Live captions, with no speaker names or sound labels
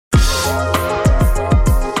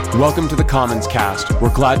Welcome to the Commons Cast.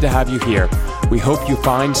 We're glad to have you here. We hope you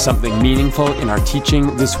find something meaningful in our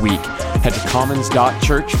teaching this week. Head to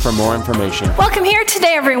commons.church for more information. Welcome here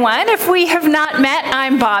today, everyone. If we have not met,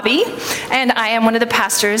 I'm Bobbi, and I am one of the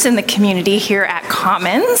pastors in the community here at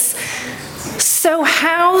Commons. So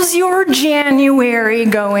how's your January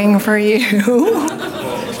going for you?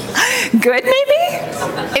 Good,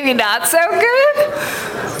 maybe? Maybe not so good?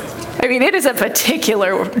 I mean, it is a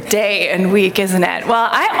particular day and week, isn't it? Well,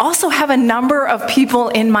 I also have a number of people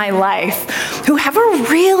in my life who have a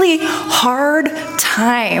really hard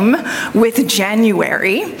time with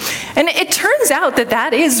January. And it turns out that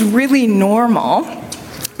that is really normal.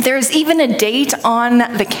 There's even a date on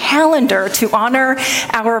the calendar to honor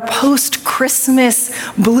our post-Christmas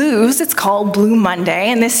blues. It's called Blue Monday,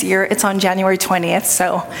 and this year it's on January 20th,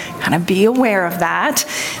 so kind of be aware of that.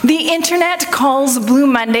 The internet calls Blue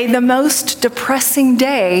Monday the most depressing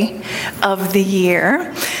day of the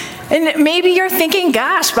year. And maybe you're thinking,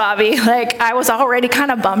 gosh, Bobbi, like I was already kind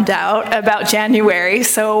of bummed out about January,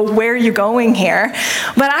 so where are you going here?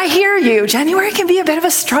 But I hear you. January can be a bit of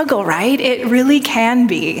a struggle, right? It really can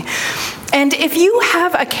be. And if you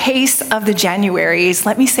have a case of the Januaries,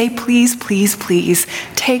 let me say, please, please, please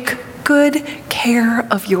take good care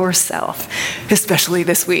of yourself, especially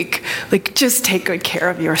this week. Like, just take good care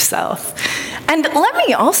of yourself. And let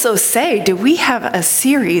me also say, do we have a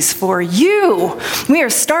series for you? We are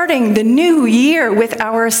starting the new year with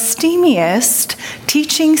our steamiest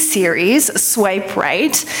teaching series, Swipe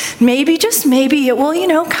Right. Maybe, just maybe, it will,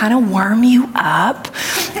 kind of warm you up.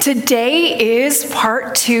 Today is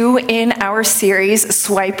part 2 in our series,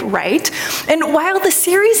 Swipe Right. And while the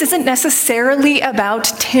series isn't necessarily about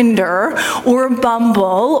Tinder or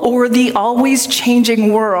Bumble or the always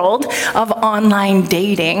changing world of online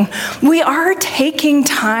dating, we are taking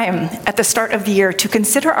time at the start of the year to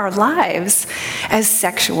consider our lives as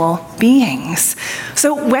sexual beings.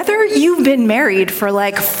 So whether you've been married for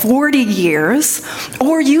like 40 years,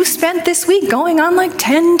 or you spent this week going on like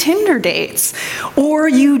 10 Tinder dates, or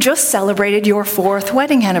you just celebrated your 4th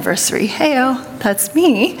wedding anniversary, hey-oh, that's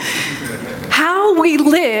me. How we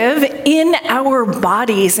live in our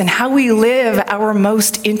bodies and how we live our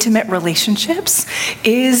most intimate relationships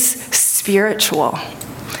is spiritual.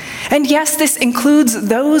 And yes, this includes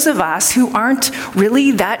those of us who aren't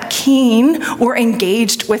really that keen or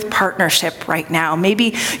engaged with partnership right now.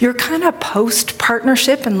 Maybe you're kind of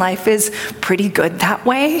post-partnership and life is pretty good that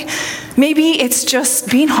way. Maybe it's just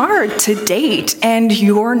been hard to date and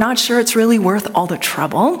you're not sure it's really worth all the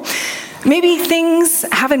trouble. Maybe things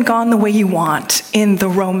haven't gone the way you want in the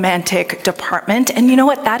romantic department, and you know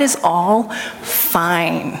what? That is all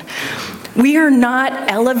fine. We are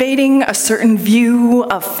not elevating a certain view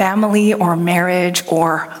of family or marriage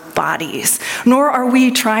or bodies, nor are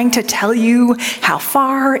we trying to tell you how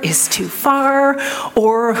far is too far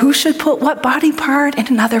or who should put what body part in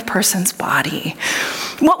another person's body.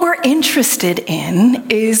 What we're interested in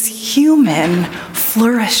is human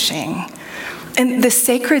flourishing and the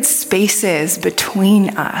sacred spaces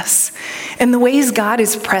between us, and the ways God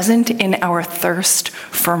is present in our thirst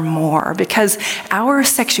for more, because our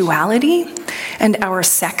sexuality and our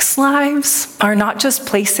sex lives are not just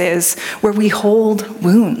places where we hold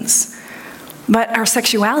wounds, but our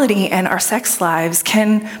sexuality and our sex lives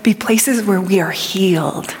can be places where we are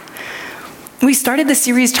healed. We started the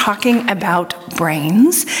series talking about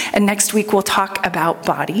brains, and next week we'll talk about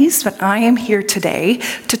bodies, but I am here today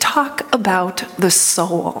to talk about the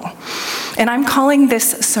soul. And I'm calling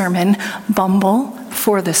this sermon Bumble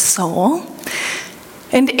for the Soul.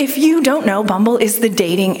 And if you don't know, Bumble is the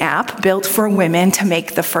dating app built for women to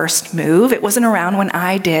make the first move. It wasn't around when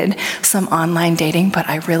I did some online dating, but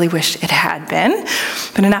I really wish it had been.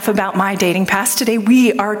 But enough about my dating past. Today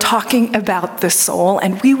we are talking about the soul,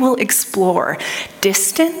 and we will explore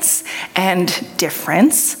distance and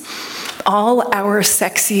difference, all our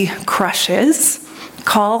sexy crushes,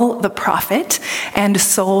 call the prophet, and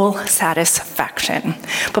soul satisfaction.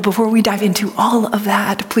 But before we dive into all of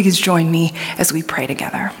that, please join me as we pray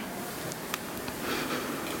together.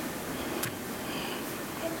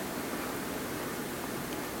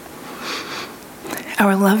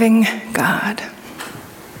 Our loving God,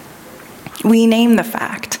 we name the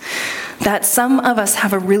fact that some of us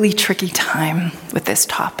have a really tricky time with this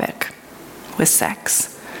topic, with sex.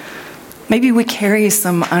 Maybe we carry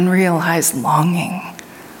some unrealized longing.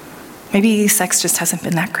 Maybe sex just hasn't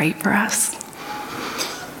been that great for us.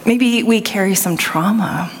 Maybe we carry some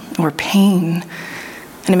trauma or pain,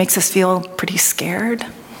 and it makes us feel pretty scared,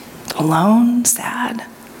 alone, sad.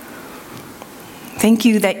 Thank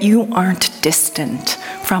you that you aren't distant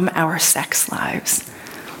from our sex lives,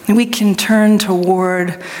 We can turn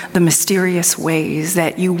toward the mysterious ways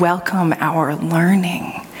that you welcome our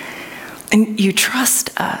learning. And you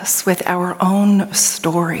trust us with our own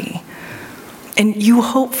story. And you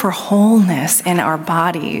hope for wholeness in our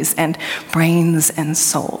bodies and brains and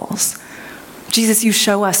souls. Jesus, you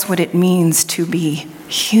show us what it means to be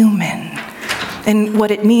human and what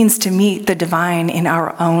it means to meet the divine in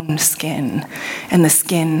our own skin and the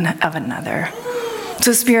skin of another.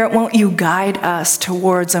 So, Spirit, won't you guide us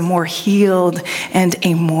towards a more healed and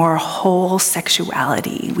a more whole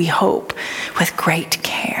sexuality, we hope, with great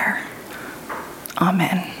care.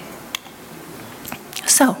 Amen.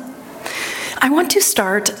 So, I want to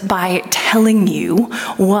start by telling you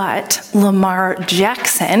what Lamar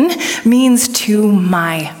Jackson means to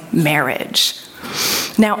my marriage.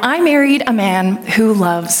 Now, I married a man who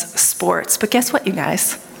loves sports, but guess what, you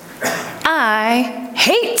guys? I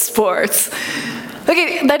hate sports.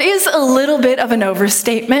 Okay, that is a little bit of an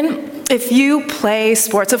overstatement. If you play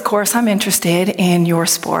sports, of course, I'm interested in your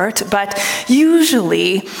sport, but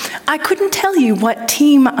usually I couldn't tell you what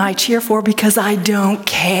team I cheer for because I don't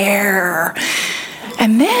care.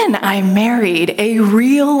 And then I married a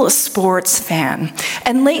real sports fan.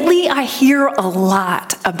 And lately I hear a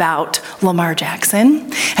lot about Lamar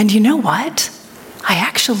Jackson. And you know what? I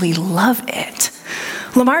actually love it.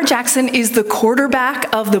 Lamar Jackson is the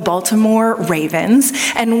quarterback of the Baltimore Ravens,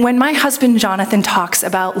 and when my husband Jonathan talks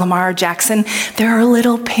about Lamar Jackson, there are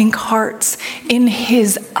little pink hearts in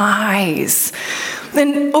his eyes.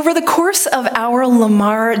 And over the course of our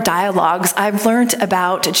Lamar dialogues, I've learned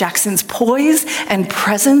about Jackson's poise and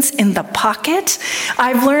presence in the pocket.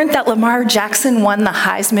 I've learned that Lamar Jackson won the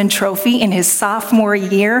Heisman Trophy in his sophomore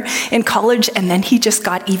year in college, and then he just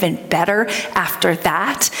got even better after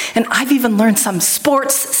that. And I've even learned some sports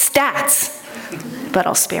stats, but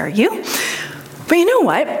I'll spare you. But you know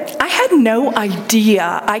what? I had no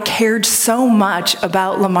idea I cared so much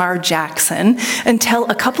about Lamar Jackson until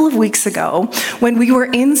a couple of weeks ago when we were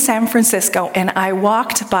in San Francisco and I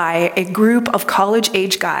walked by a group of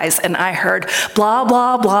college-age guys and I heard blah,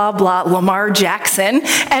 blah, blah, blah, Lamar Jackson,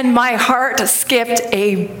 and my heart skipped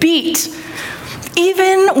a beat.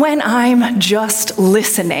 Even when I'm just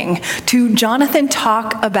listening to Jonathan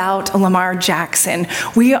talk about Lamar Jackson,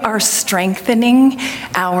 we are strengthening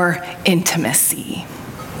our intimacy.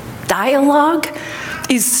 Dialogue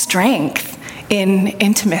is strength in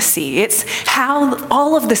intimacy. It's how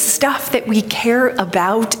all of the stuff that we care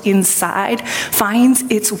about inside finds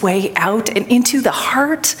its way out and into the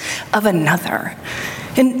heart of another.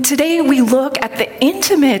 And today we look at the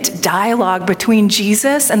intimate dialogue between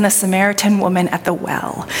Jesus and the Samaritan woman at the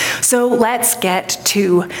well. So let's get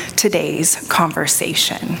to today's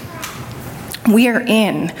conversation. We are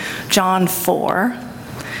in John 4.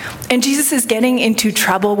 And Jesus is getting into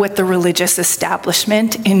trouble with the religious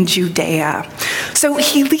establishment in Judea. So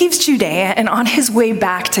he leaves Judea and on his way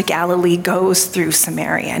back to Galilee goes through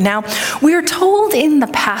Samaria. Now, we are told in the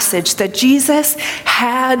passage that Jesus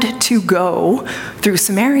had to go through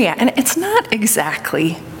Samaria, and it's not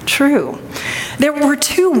exactly true. There were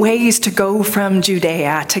two ways to go from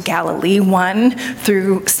Judea to Galilee, one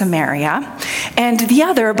through Samaria, and the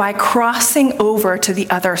other by crossing over to the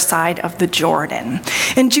other side of the Jordan.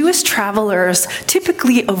 And Jewish travelers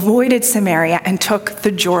typically avoided Samaria and took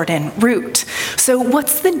the Jordan route. So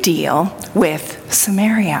what's the deal with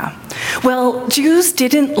Samaria? Well, Jews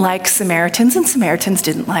didn't like Samaritans, and Samaritans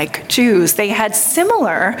didn't like Jews. They had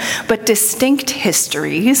similar but distinct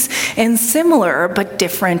histories and similar but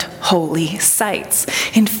different holy sites.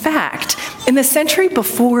 In fact, in the century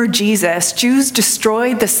before Jesus, Jews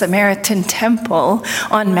destroyed the Samaritan temple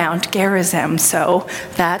on Mount Gerizim, so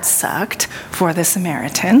that sucked for the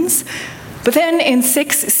Samaritans. But then in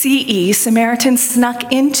 6 CE, Samaritans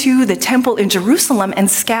snuck into the temple in Jerusalem and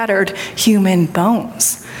scattered human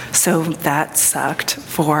bones. So that sucked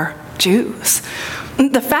for Jews.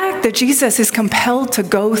 The fact that Jesus is compelled to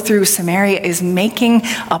go through Samaria is making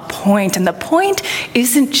a point, and the point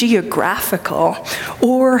isn't geographical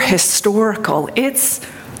or historical, it's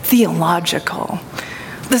theological.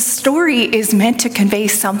 The story is meant to convey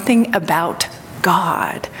something about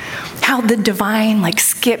God, how the divine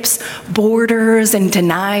skips borders and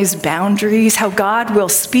denies boundaries, how God will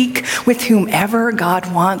speak with whomever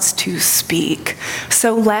God wants to speak.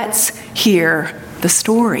 So let's hear the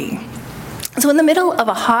story. So in the middle of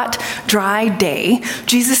a hot, dry day,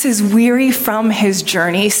 Jesus is weary from his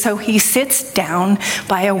journey, so he sits down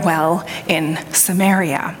by a well in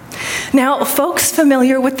Samaria. Now, folks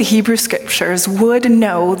familiar with the Hebrew scriptures would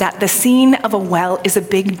know that the scene of a well is a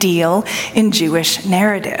big deal in Jewish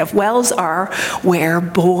narrative. Wells are where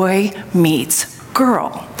boy meets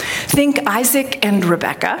girl. Think Isaac and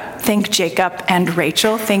Rebekah. Think Jacob and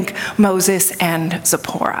Rachel. Think Moses and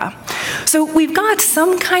Zipporah. So we've got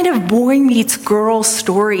some kind of boy meets girl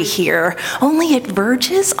story here, only it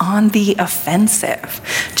verges on the offensive.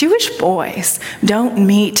 Jewish boys don't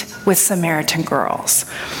meet with Samaritan girls.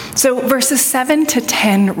 So verses 7 to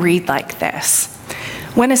 10 read like this.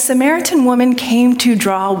 When a Samaritan woman came to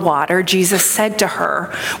draw water, Jesus said to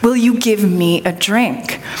her, "Will you give me a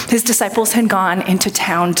drink?" His disciples had gone into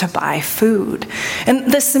town to buy food.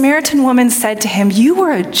 And the Samaritan woman said to him, "You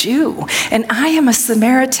are a Jew, and I am a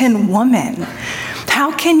Samaritan woman.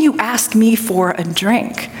 How can you ask me for a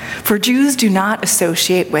drink? For Jews do not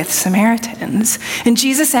associate with Samaritans." And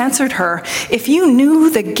Jesus answered her, "If you knew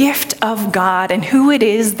the gift of God and who it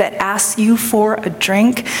is that asks you for a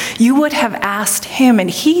drink, you would have asked him, and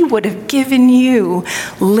he would have given you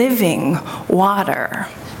living water."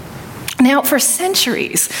 Now, for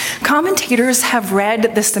centuries, commentators have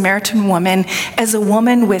read the Samaritan woman as a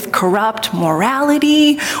woman with corrupt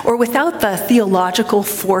morality or without the theological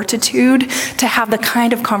fortitude to have the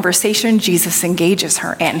kind of conversation Jesus engages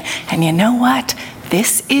her in. And you know what?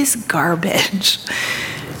 This is garbage.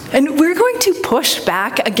 And we're going to push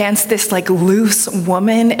back against this loose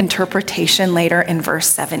woman interpretation later in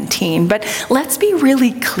verse 17. But let's be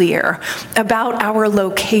really clear about our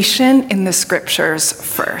location in the scriptures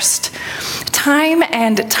first. Time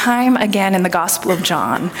and time again in the Gospel of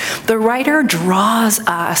John, the writer draws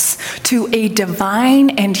us to a divine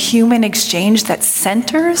and human exchange that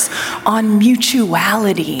centers on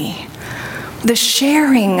mutuality. The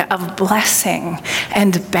sharing of blessing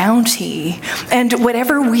and bounty and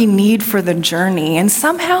whatever we need for the journey. And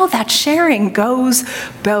somehow that sharing goes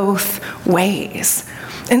both ways.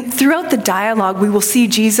 And throughout the dialogue, we will see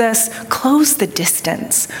Jesus close the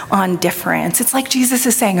distance on difference. It's like Jesus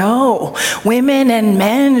is saying, "Oh, women and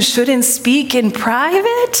men shouldn't speak in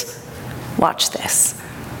private? Watch this.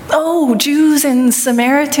 Oh, Jews and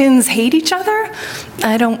Samaritans hate each other?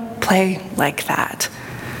 I don't play like that.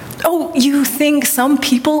 Oh, you think some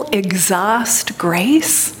people exhaust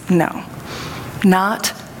grace? No,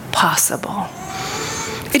 not possible."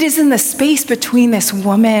 It is in the space between this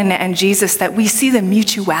woman and Jesus that we see the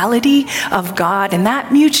mutuality of God, and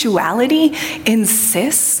that mutuality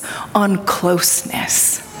insists on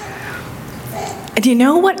closeness. And you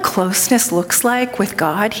know what closeness looks like with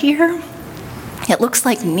God here? It looks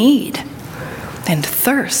like need and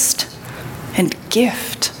thirst and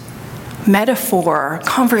gift. Metaphor,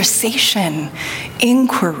 conversation,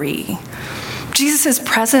 inquiry. Jesus'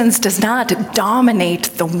 presence does not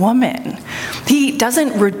dominate the woman. He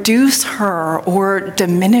doesn't reduce her or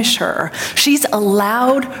diminish her. She's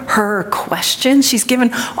allowed her questions. She's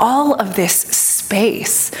given all of this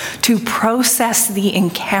space to process the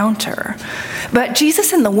encounter. But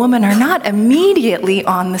Jesus and the woman are not immediately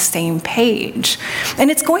on the same page. And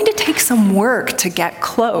it's going to take some work to get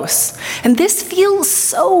close. And this feels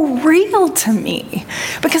so real to me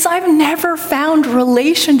because I've never found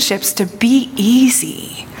relationships to be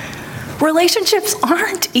easy. Relationships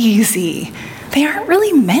aren't easy. They aren't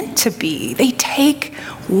really meant to be. They take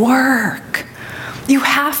work. You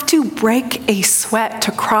have to break a sweat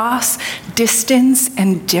to cross distance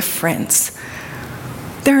and difference.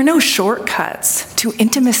 There are no shortcuts to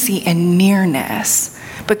intimacy and nearness,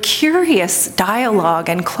 but curious dialogue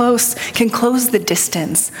and can close the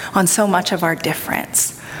distance on so much of our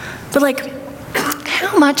difference. But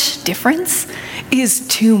how much difference is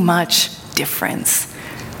too much difference?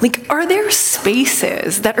 Are there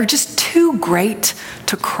spaces that are just too great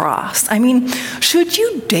to cross? I mean, should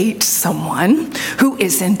you date someone who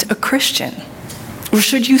isn't a Christian? Or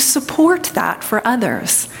should you support that for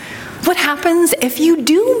others? What happens if you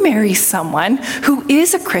do marry someone who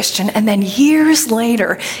is a Christian and then years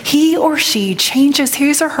later he or she changes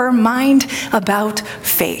his or her mind about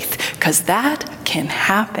faith? Because that can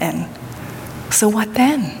happen. So what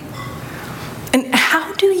then? And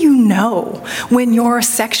how do you know when your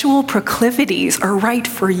sexual proclivities are right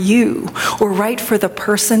for you or right for the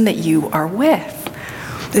person that you are with?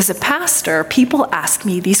 As a pastor, people ask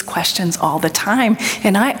me these questions all the time,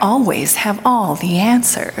 and I always have all the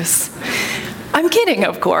answers. I'm kidding,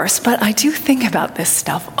 of course, but I do think about this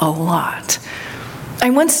stuff a lot.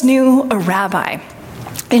 I once knew a rabbi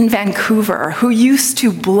in Vancouver who used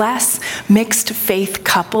to bless mixed faith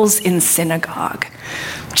couples in synagogue.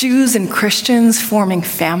 Jews and Christians forming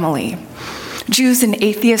family. Jews and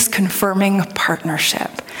atheists confirming partnership.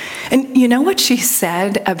 And you know what she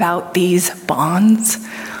said about these bonds?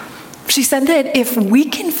 She said that if we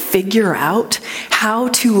can figure out how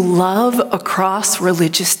to love across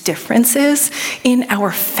religious differences in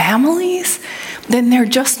our families, then there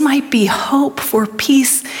just might be hope for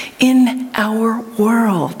peace in our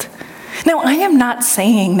world. Now, I am not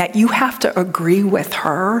saying that you have to agree with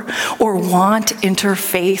her or want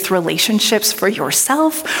interfaith relationships for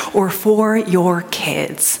yourself or for your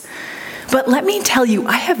kids. But let me tell you,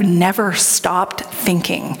 I have never stopped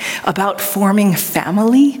thinking about forming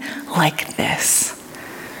family like this.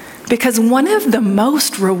 Because one of the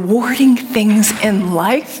most rewarding things in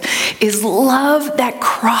life is love that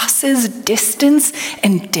crosses distance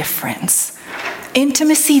and difference.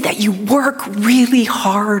 Intimacy that you work really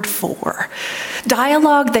hard for.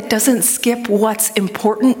 Dialogue that doesn't skip what's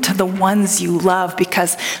important to the ones you love,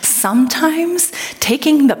 because sometimes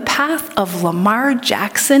taking the path of Lamar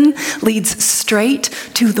Jackson leads straight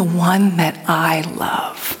to the one that I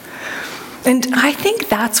love. And I think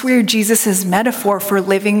that's where Jesus' metaphor for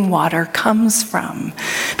living water comes from,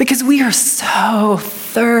 because we are so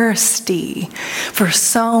thirsty for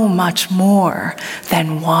so much more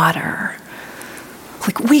than water.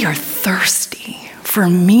 Like, we are thirsty for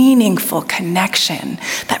meaningful connection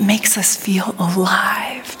that makes us feel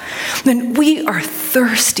alive. Then we are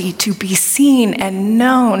thirsty to be seen and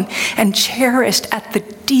known and cherished at the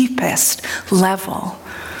deepest level.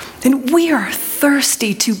 Then we are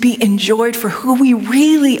thirsty to be enjoyed for who we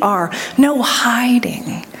really are. No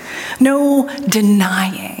hiding, no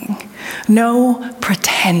denying, no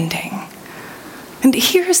pretending. And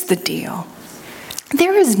here's the deal.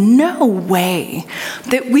 There is no way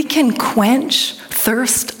that we can quench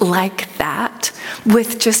thirst like that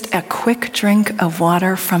with just a quick drink of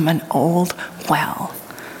water from an old well.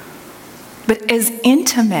 But as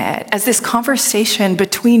intimate as this conversation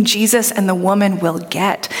between Jesus and the woman will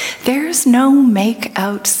get, there's no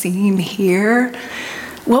make-out scene here.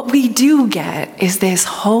 What we do get is this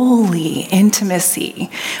holy intimacy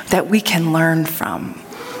that we can learn from.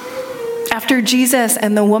 After Jesus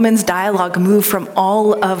and the woman's dialogue move from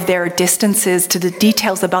all of their distances to the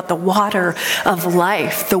details about the water of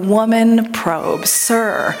life, the woman probes,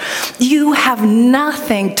 "Sir, you have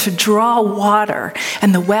nothing to draw water,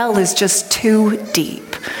 and the well is just too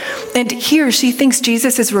deep." And here she thinks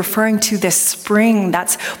Jesus is referring to this spring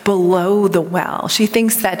that's below the well. She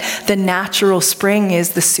thinks that the natural spring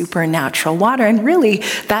is the supernatural water, and really,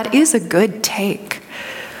 that is a good take.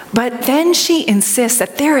 But then she insists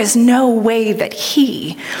that there is no way that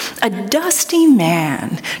he, a dusty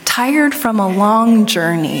man, tired from a long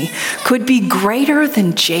journey, could be greater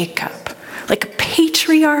than Jacob, like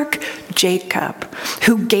patriarch Jacob,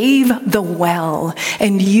 who gave the well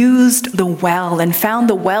and used the well and found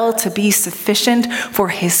the well to be sufficient for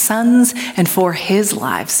his sons and for his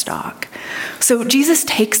livestock. So Jesus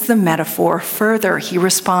takes the metaphor further. He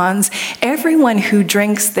responds, "Everyone who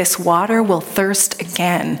drinks this water will thirst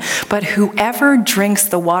again, but whoever drinks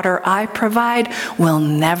the water I provide will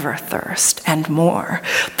never thirst, and more.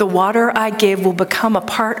 The water I give will become a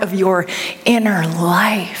part of your inner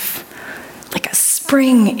life, like a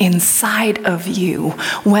spring inside of you,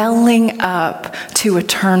 welling up to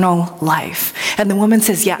eternal life." And the woman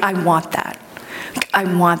says, "Yeah, I want that. I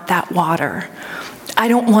want that water. I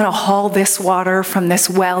don't want to haul this water from this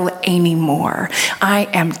well anymore. I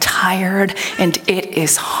am tired and it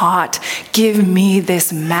is hot. Give me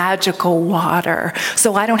this magical water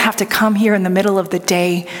so I don't have to come here in the middle of the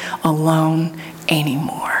day alone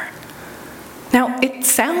anymore." Now, it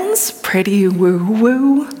sounds pretty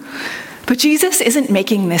woo-woo, but Jesus isn't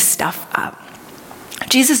making this stuff up.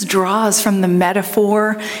 Jesus draws from the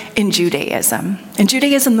metaphor in Judaism. In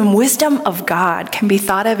Judaism, the wisdom of God can be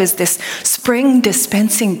thought of as this spring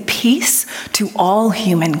dispensing peace to all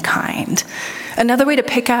humankind. Another way to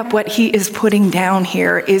pick up what he is putting down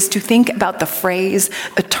here is to think about the phrase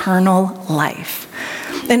eternal life.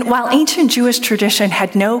 And while ancient Jewish tradition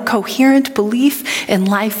had no coherent belief in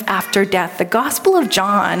life after death, the Gospel of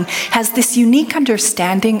John has this unique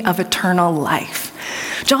understanding of eternal life.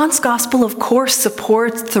 John's Gospel, of course,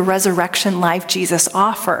 supports the resurrection life Jesus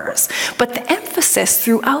offers, but the emphasis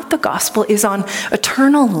throughout the Gospel is on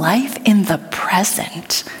eternal life in the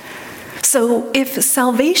present. So if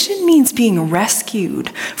salvation means being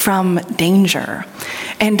rescued from danger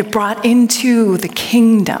and brought into the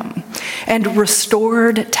kingdom and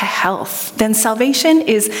restored to health, then salvation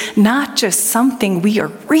is not just something we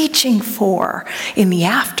are reaching for in the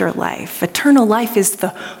afterlife. Eternal life is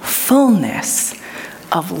the fullness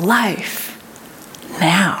of life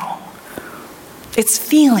now. It's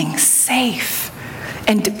feeling safe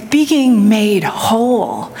and being made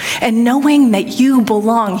whole and knowing that you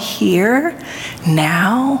belong here,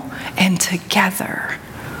 now, and together.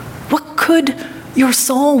 What could your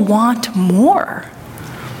soul want more?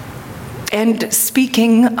 And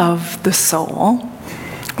speaking of the soul,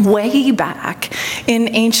 Way back in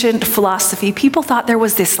ancient philosophy, people thought there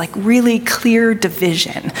was this really clear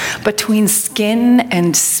division between skin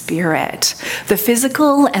and spirit, the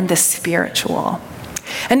physical and the spiritual.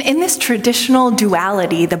 And in this traditional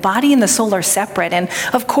duality, the body and the soul are separate, and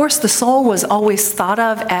of course the soul was always thought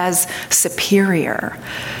of as superior.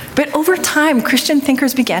 But over time, Christian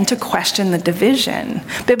thinkers began to question the division.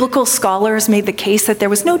 Biblical scholars made the case that there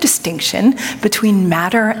was no distinction between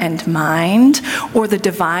matter and mind, or the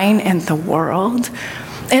divine and the world.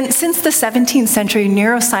 And since the 17th century,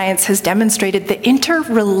 neuroscience has demonstrated the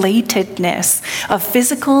interrelatedness of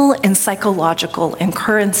physical and psychological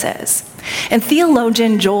occurrences. And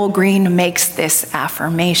theologian Joel Green makes this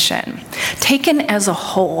affirmation. Taken as a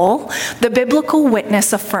whole, the biblical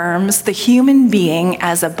witness affirms the human being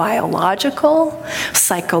as a biological,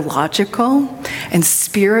 psychological, and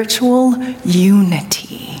spiritual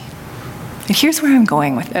unity. And here's where I'm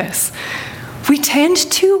going with this. We tend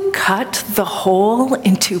to cut the whole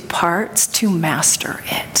into parts to master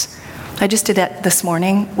it. I just did that this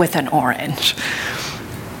morning with an orange.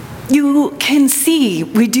 You can see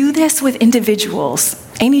we do this with individuals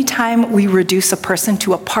anytime we reduce a person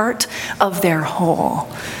to a part of their whole.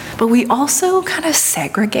 But we also kind of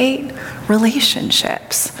segregate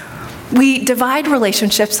relationships. We divide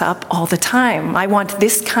relationships up all the time. I want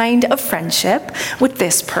this kind of friendship with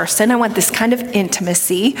this person. I want this kind of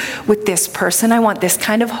intimacy with this person. I want this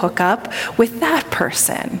kind of hookup with that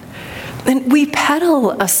person. And we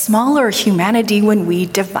peddle a smaller humanity when we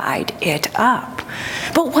divide it up.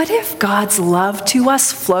 But what if God's love to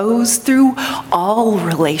us flows through all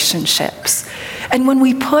relationships? And when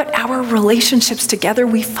we put our relationships together,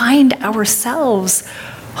 we find ourselves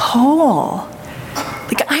whole.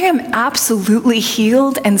 I am absolutely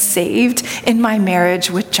healed and saved in my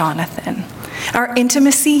marriage with Jonathan. Our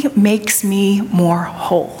intimacy makes me more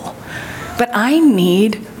whole. But I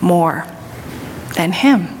need more than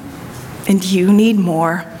him. And you need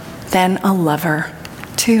more than a lover,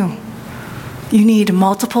 too. You need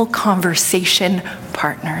multiple conversation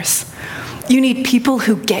partners. You need people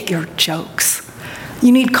who get your jokes.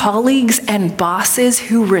 You need colleagues and bosses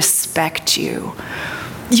who respect you.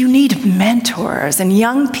 You need mentors and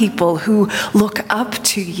young people who look up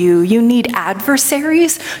to you. You need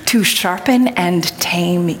adversaries to sharpen and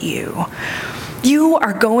tame you. You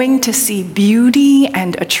are going to see beauty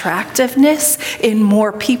and attractiveness in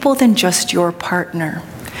more people than just your partner.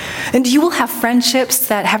 And you will have friendships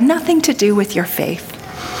that have nothing to do with your faith.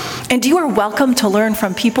 And you are welcome to learn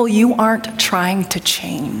from people you aren't trying to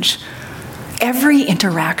change. Every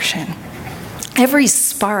interaction, every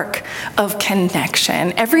spark of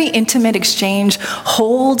connection, every intimate exchange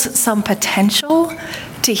holds some potential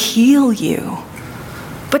to heal you.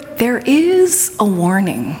 But there is a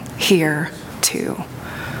warning here, too.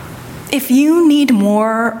 If you need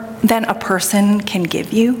more than a person can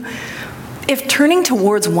give you, if turning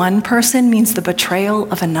towards one person means the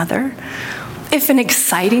betrayal of another, if an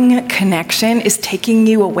exciting connection is taking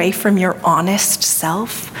you away from your honest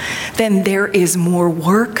self, then there is more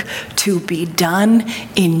work to be done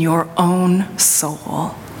in your own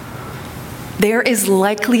soul. There is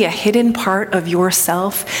likely a hidden part of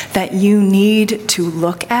yourself that you need to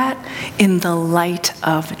look at in the light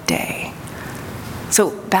of day.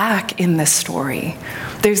 So back in the story,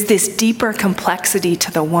 there's this deeper complexity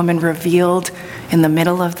to the woman revealed in the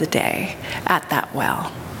middle of the day at that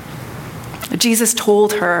well. Jesus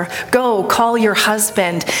told her, "Go, call your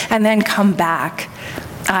husband, and then come back."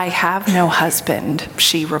 "I have no husband,"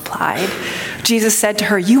 she replied. Jesus said to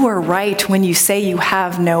her, "You are right when you say you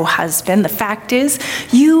have no husband. The fact is,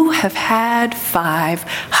 you have had 5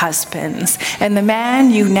 husbands, and the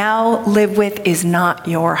man you now live with is not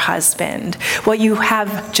your husband. What you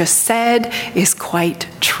have just said is quite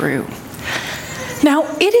true." Now,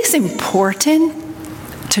 it is important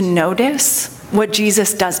to notice what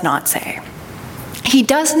Jesus does not say. He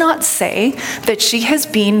does not say that she has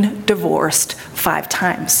been divorced 5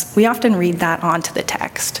 times. We often read that onto the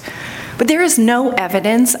text. But there is no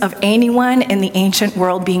evidence of anyone in the ancient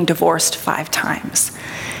world being divorced 5 times.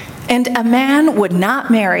 And a man would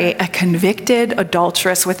not marry a convicted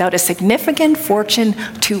adulteress without a significant fortune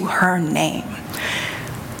to her name.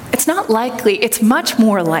 It's not likely, it is much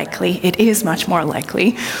more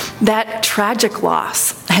likely that tragic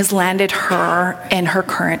loss has landed her in her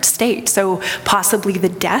current state. So possibly the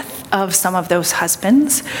death of some of those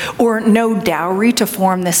husbands, or no dowry to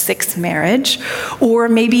form the 6th marriage, or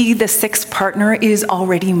maybe the 6th partner is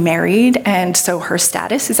already married and so her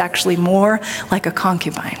status is actually more like a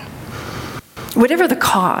concubine. Whatever the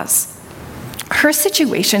cause, her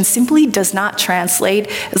situation simply does not translate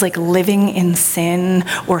as living in sin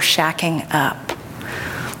or shacking up.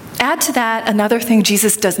 Add to that another thing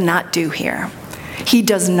Jesus does not do here. He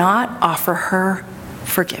does not offer her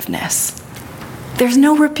forgiveness. There's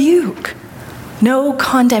no rebuke, no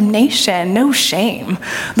condemnation, no shame.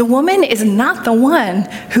 The woman is not the one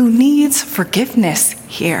who needs forgiveness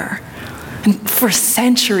here. And for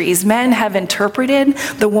centuries, men have interpreted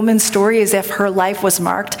the woman's story as if her life was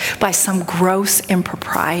marked by some gross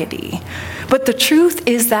impropriety. But the truth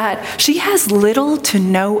is that she has little to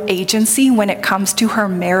no agency when it comes to her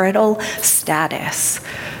marital status.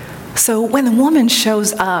 So when the woman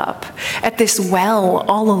shows up at this well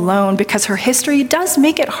all alone, because her history does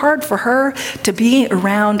make it hard for her to be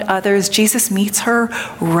around others, Jesus meets her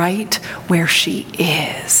right where she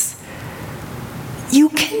is. You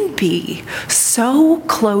can be so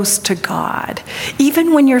close to God,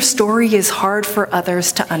 even when your story is hard for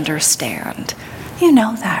others to understand. You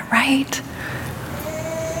know that, right?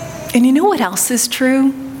 And you know what else is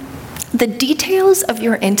true? The details of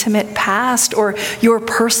your intimate past or your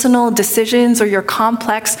personal decisions or your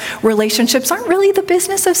complex relationships aren't really the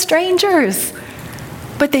business of strangers,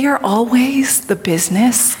 but they are always the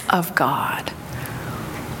business of God.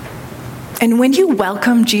 And when you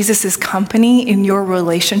welcome Jesus' company in your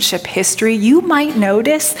relationship history, you might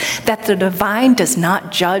notice that the divine does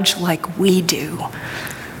not judge like we do.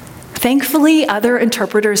 Thankfully, other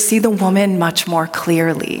interpreters see the woman much more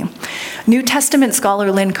clearly. New Testament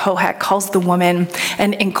scholar Lynn Kohak calls the woman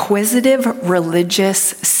an inquisitive religious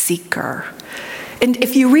seeker. And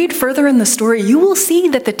if you read further in the story, you will see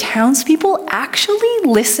that the townspeople actually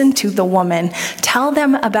listen to the woman, tell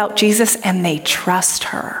them about Jesus, and they trust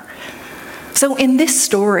her. So in this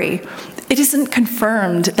story, it isn't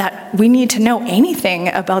confirmed that we need to know anything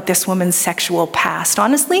about this woman's sexual past.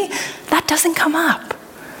 Honestly, that doesn't come up.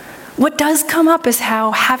 What does come up is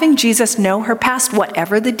how having Jesus know her past,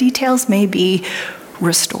 whatever the details may be,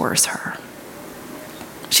 restores her.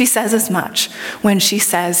 She says as much when she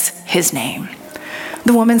says his name.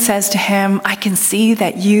 The woman says to him, "I can see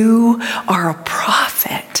that you are a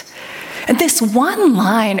prophet." And this one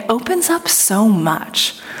line opens up so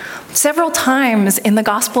much. Several times in the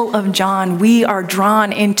Gospel of John, we are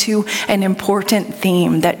drawn into an important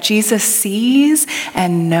theme that Jesus sees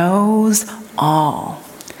and knows all.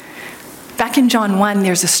 Back in John 1,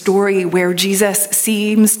 there's a story where Jesus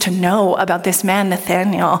seems to know about this man,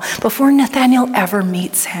 Nathanael, before Nathanael ever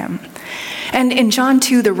meets him. And in John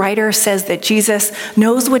 2, the writer says that Jesus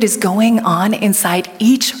knows what is going on inside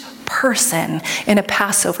each person in a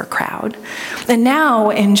Passover crowd. And now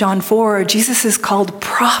in John 4, Jesus is called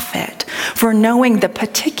prophet for knowing the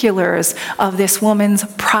particulars of this woman's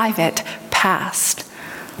private past.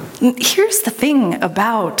 Here's the thing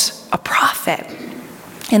about a prophet.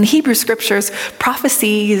 In the Hebrew scriptures,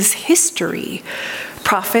 prophecy is history.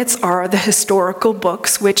 Prophets are the historical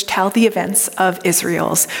books which tell the events of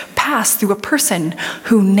Israel's past through a person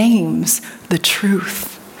who names the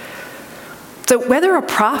truth. So whether a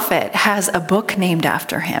prophet has a book named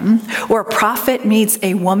after him, or a prophet meets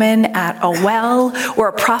a woman at a well, or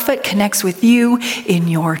a prophet connects with you in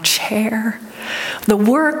your chair, the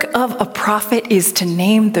work of a prophet is to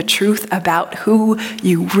name the truth about who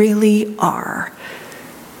you really are.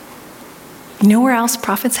 You know where else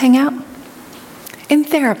prophets hang out? In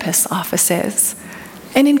therapists' offices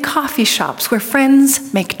and in coffee shops where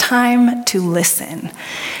friends make time to listen,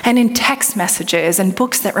 and in text messages and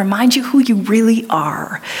books that remind you who you really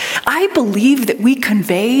are. I believe that we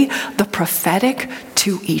convey the prophetic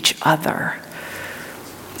to each other.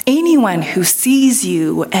 Anyone who sees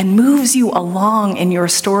you and moves you along in your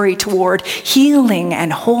story toward healing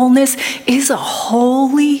and wholeness is a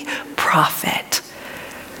holy prophet.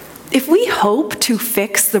 If we hope to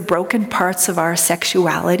fix the broken parts of our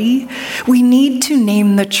sexuality, we need to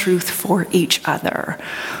name the truth for each other.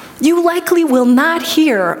 You likely will not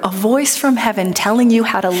hear a voice from heaven telling you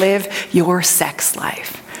how to live your sex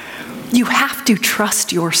life. You have to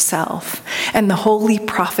trust yourself and the holy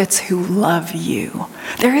prophets who love you.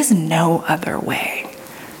 There is no other way.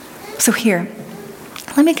 So here,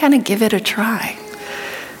 let me kind of give it a try.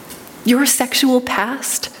 Your sexual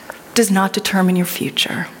past does not determine your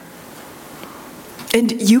future.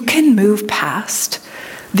 And you can move past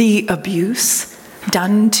the abuse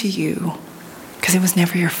done to you because it was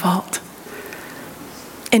never your fault.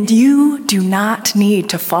 And you do not need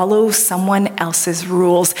to follow someone else's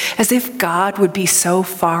rules as if God would be so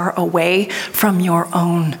far away from your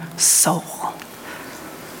own soul.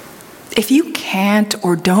 If you can't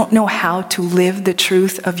or don't know how to live the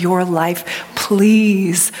truth of your life,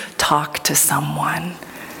 please talk to someone.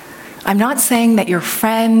 I'm not saying that your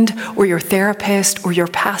friend or your therapist or your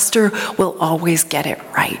pastor will always get it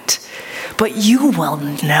right, but you will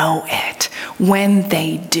know it when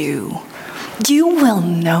they do. You will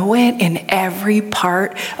know it in every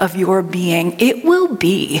part of your being. It will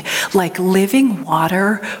be like living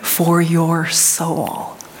water for your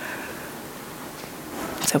soul.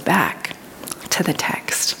 So back to the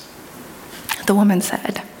text. The woman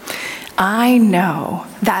said, I know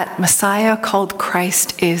that Messiah called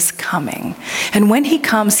Christ is coming, and when he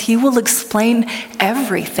comes, he will explain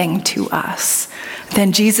everything to us.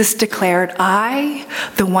 Then Jesus declared, I,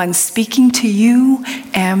 the one speaking to you,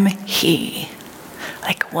 am he.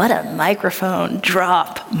 Like, what a microphone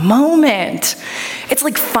drop moment. It's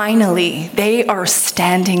like finally they are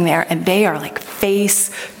standing there and they are like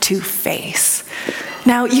face to face.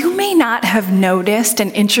 Now, you may not have noticed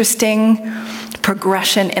an interesting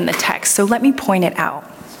progression in the text, so let me point it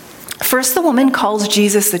out. First, the woman calls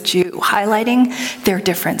Jesus a Jew, highlighting their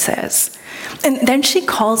differences. And then she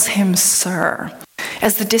calls him sir,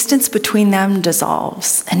 as the distance between them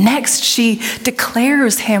dissolves. And next, she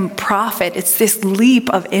declares him prophet. It's this leap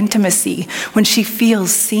of intimacy when she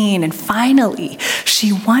feels seen. And finally,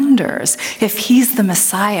 she wonders if he's the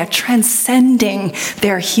Messiah, transcending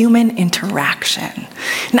their human interaction.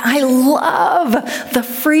 And I love the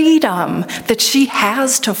freedom that she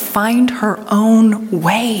has to find her own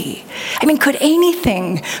way. I mean, could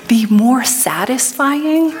anything be more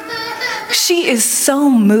satisfying? She is so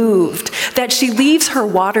moved that she leaves her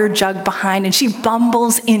water jug behind and she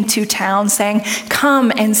bumbles into town saying,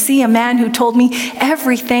 come and see a man who told me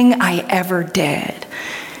everything I ever did.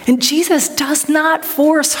 And Jesus does not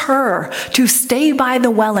force her to stay by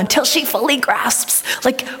the well until she fully grasps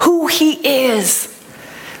like who he is.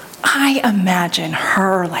 I imagine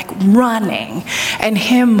her like running and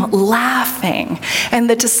him laughing and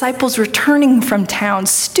the disciples returning from town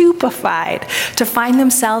stupefied to find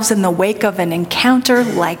themselves in the wake of an encounter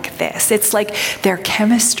like this. It's like their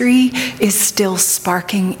chemistry is still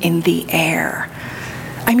sparking in the air.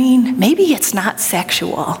 I mean, maybe it's not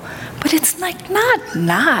sexual, but it's like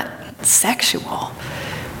not sexual.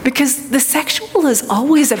 Because the sexual is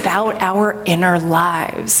always about our inner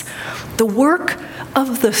lives. The work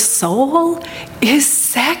of the soul is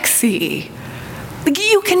sexy. Like,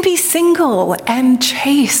 you can be single and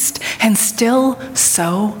chaste and still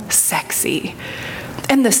so sexy.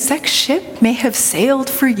 And the sex ship may have sailed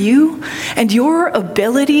for you, and your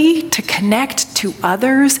ability to connect to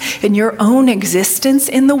others in your own existence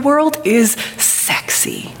in the world is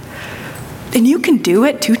sexy. And you can do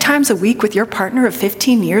it 2 times a week with your partner of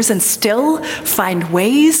 15 years and still find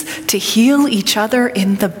ways to heal each other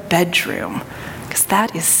in the bedroom, because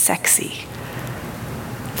that is sexy.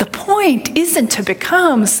 The point isn't to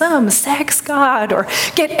become some sex god or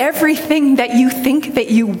get everything that you think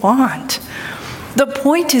that you want. The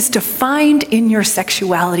point is to find in your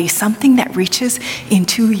sexuality something that reaches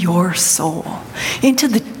into your soul, into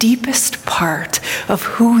the deepest part of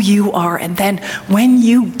who you are. And then when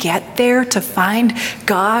you get there, to find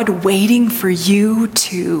God waiting for you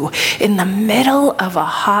too. In the middle of a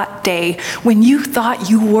hot day, when you thought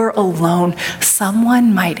you were alone,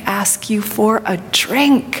 someone might ask you for a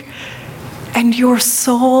drink. And your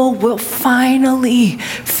soul will finally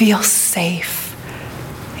feel safe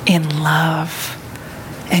in love.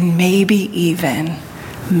 And maybe even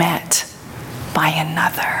met by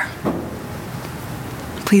another.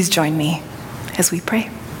 Please join me as we pray.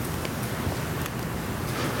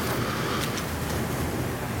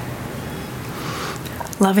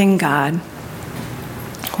 Loving God,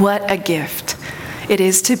 what a gift it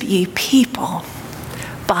is to be people,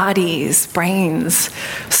 bodies, brains,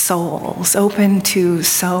 souls, open to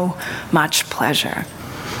so much pleasure.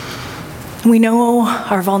 We know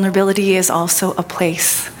our vulnerability is also a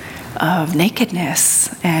place of nakedness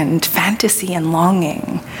and fantasy and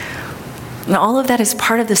longing. And all of that is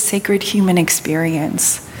part of the sacred human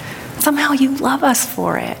experience. Somehow you love us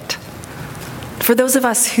for it. For those of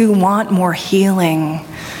us who want more healing,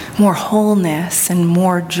 more wholeness, and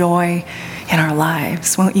more joy in our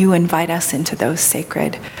lives, won't you invite us into those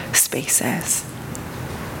sacred spaces?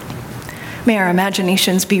 May our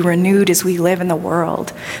imaginations be renewed as we live in the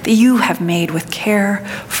world that you have made with care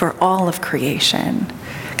for all of creation.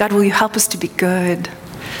 God, will you help us to be good,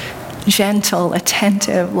 gentle,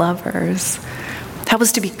 attentive lovers? Help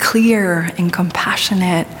us to be clear and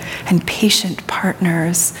compassionate and patient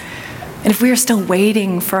partners. And if we are still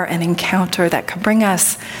waiting for an encounter that could bring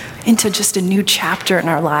us into just a new chapter in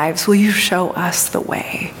our lives, will you show us the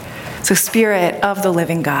way? So, Spirit of the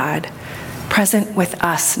living God, present with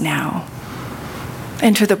us now.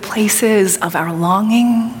 Enter the places of our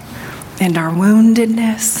longing and our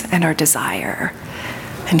woundedness and our desire,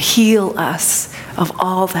 and heal us of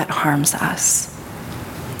all that harms us.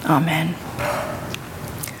 Amen.